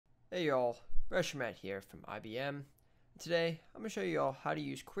Hey y'all, brett.scharmett here from IBM. Today I'm going to show you all how to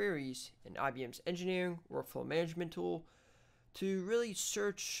use queries in IBM's engineering workflow management tool to really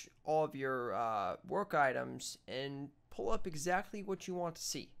search all of your work items and pull up exactly what you want to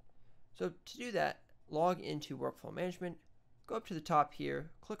see. So to do that, log into workflow management, go up to the top here,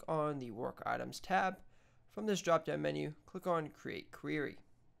 click on the work items tab. From this drop down menu, click on create query.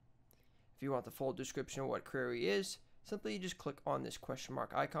 If you want the full description of what query is, simply just click on this question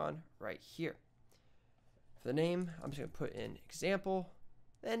mark icon right here. For the name, I'm just going to put in example.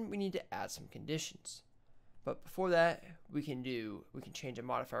 Then we need to add some conditions. But before that, we can change a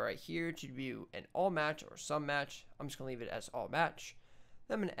modifier right here to do an all match or some match. I'm just going to leave it as all match.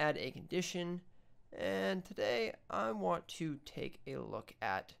 Then I'm going to add a condition. And today I want to take a look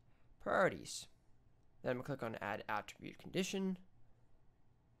at priorities. Then I'm going to click on add attribute condition.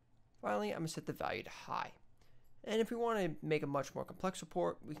 Finally, I'm going to set the value to high. And if we want to make a much more complex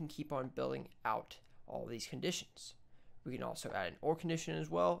report, we can keep on building out all these conditions. We can also add an OR condition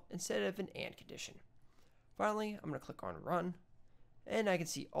as well instead of an AND condition. Finally, I'm going to click on Run, and I can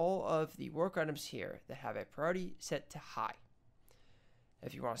see all of the work items here that have a priority set to high.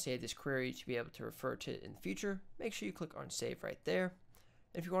 If you want to save this query to be able to refer to it in the future, make sure you click on Save right there.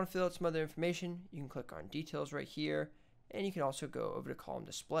 And if you want to fill out some other information, you can click on Details right here, and you can also go over to Column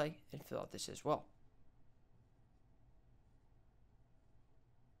Display and fill out this as well.